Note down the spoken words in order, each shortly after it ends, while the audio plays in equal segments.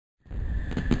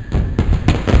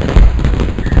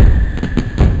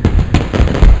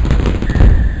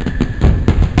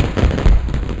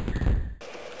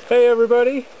Hey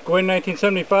everybody, Gwen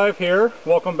 1975 here.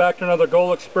 Welcome back to another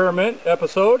Goal Experiment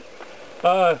episode.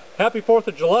 Happy 4th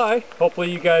of July.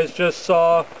 Hopefully you guys just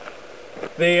saw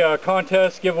the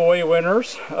contest giveaway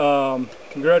winners.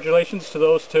 Congratulations to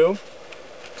those two.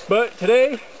 But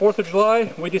today, 4th of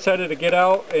July, we decided to get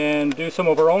out and do some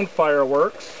of our own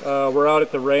fireworks. We're out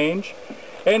at the range.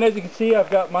 And as you can see, I've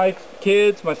got my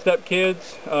kids, my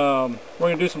stepkids. We're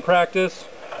going to do some practice.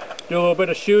 Do a little bit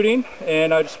of shooting,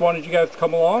 and I just wanted you guys to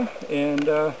come along and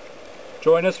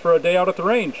join us for a day out at the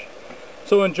range.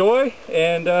 So enjoy,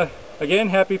 and again,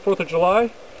 happy 4th of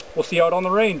July. We'll see you out on the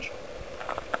range.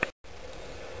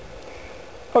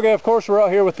 Okay, of course we're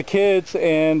out here with the kids,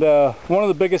 and one of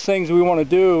the biggest things we want to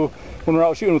do when we're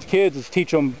out shooting with kids is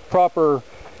teach them proper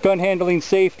gun handling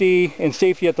safety and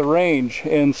safety at the range.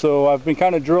 And so I've been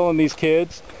kind of drilling these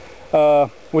kids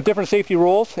with different safety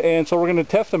rules, and so we're going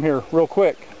to test them here real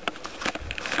quick.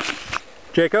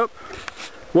 Jacob,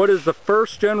 what is the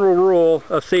first general rule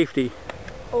of safety?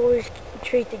 Always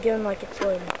treat the gun like it's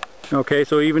loaded. Okay,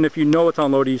 so even if you know it's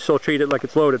unloaded, you still treat it like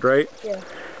it's loaded, right? Yeah.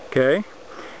 Okay.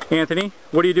 Anthony,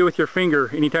 what do you do with your finger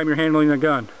anytime you're handling a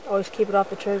gun? Always keep it off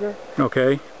the trigger.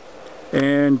 Okay.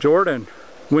 And Jordan,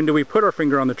 when do we put our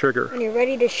finger on the trigger? When you're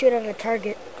ready to shoot at a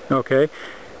target. Okay.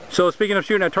 So speaking of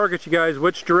shooting at targets, you guys,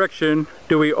 which direction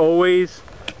do we always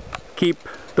keep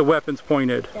the weapons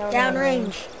pointed?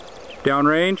 Downrange.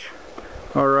 Downrange?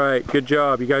 Alright, good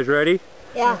job. You guys ready?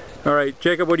 Yeah. Alright,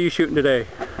 Jacob, what are you shooting today?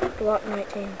 Glock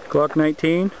 19. Glock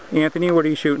 19. Anthony, what are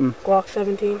you shooting? Glock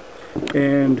 17.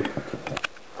 And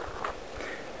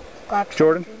Glock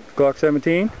Jordan? 17. Glock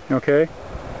 17. Okay.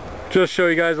 Just show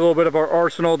you guys a little bit of our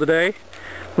arsenal today.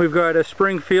 We've got a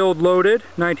Springfield loaded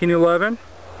 1911.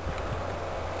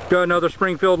 Got another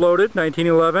Springfield loaded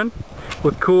 1911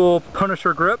 with cool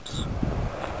Punisher grips.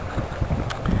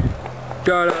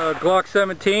 Got a Glock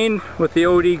 17 with the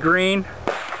OD green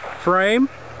frame.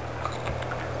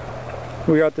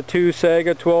 We got the two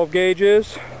Saiga 12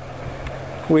 gauges.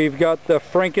 We've got the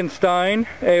Frankenstein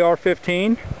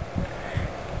AR-15.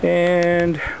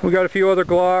 And we got a few other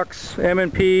Glocks,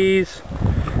 M&Ps.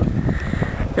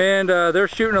 And they're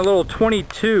shooting a little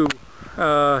 22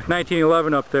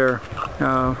 1911 up there.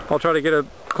 I'll try to get a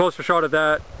closer shot of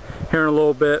that here in a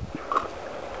little bit.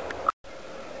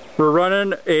 We're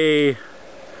running a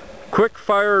quick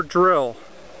fire drill.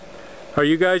 Are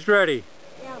you guys ready?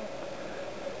 Yeah.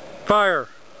 Fire.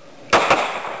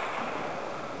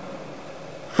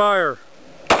 Fire.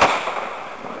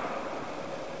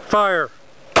 Fire.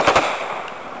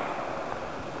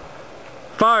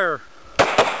 Fire.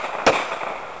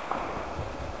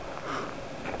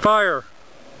 Fire.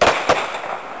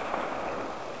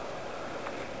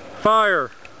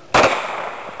 Fire.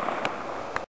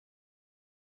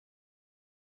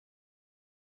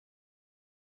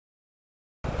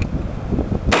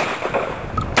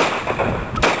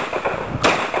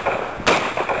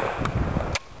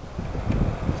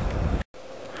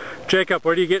 Jacob,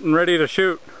 what are you getting ready to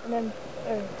shoot? An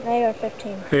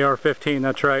AR-15. AR-15,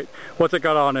 that's right. What's it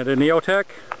got on it? A Neotech?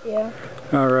 Yeah.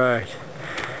 Alright.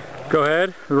 Go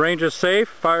ahead. The range is safe.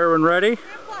 Fire when ready.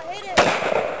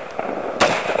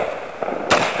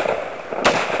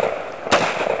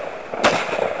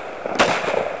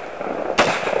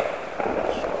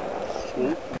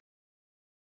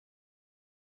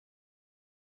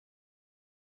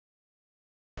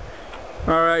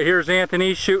 Alright, here's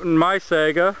Anthony shooting my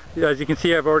Saiga. As you can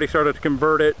see, I've already started to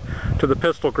convert it to the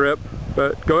pistol grip.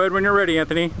 But go ahead when you're ready,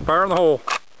 Anthony. Fire in the hole.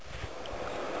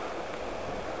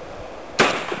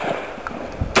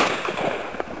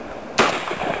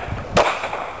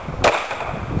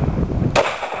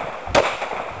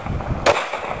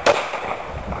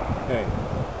 Okay.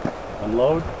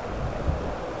 Unload.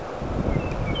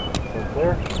 Go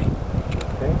clear.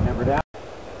 Okay, hammer down.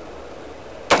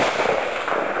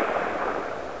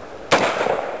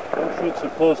 Shoot so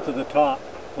close to the top,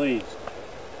 please.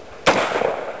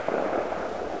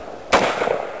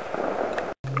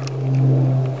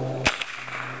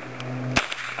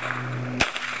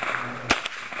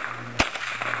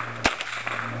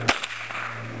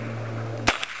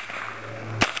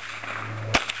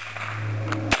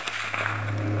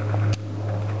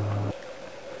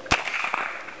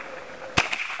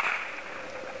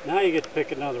 Now you get to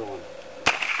pick another one.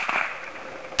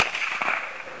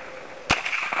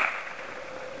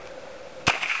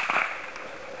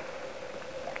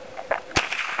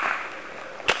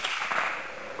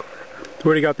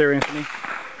 What do you got there, Anthony?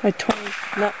 A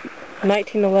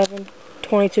 1911,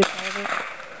 22 caliber.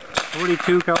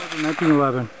 42 caliber,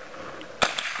 1911.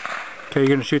 Okay, you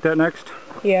gonna shoot that next?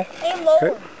 Yeah.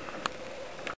 Okay.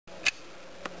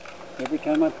 Every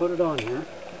time I put it on here,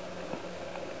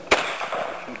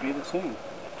 should be the same.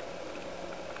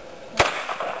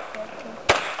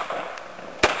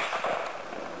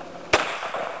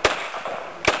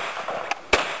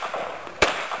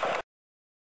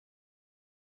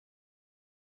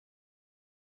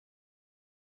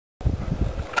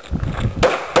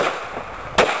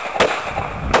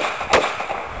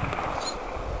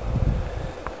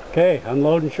 Okay,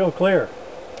 unload and show clear.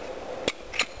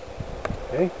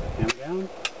 Okay, hammer down,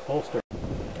 holster.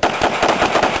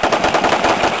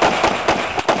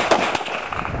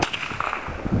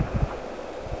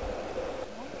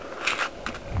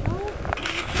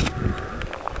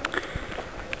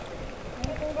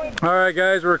 Alright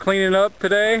guys, we're cleaning up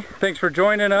today. Thanks for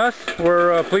joining us.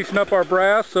 We're policing up our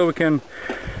brass so we can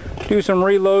do some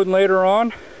reloading later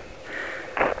on.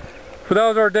 So that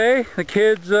was our day. The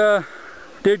kids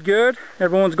did good.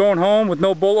 Everyone's going home with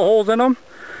no bullet holes in them.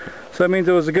 So that means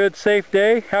it was a good, safe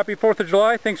day. Happy 4th of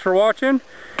July. Thanks for watching.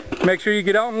 Make sure you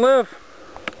get out and live.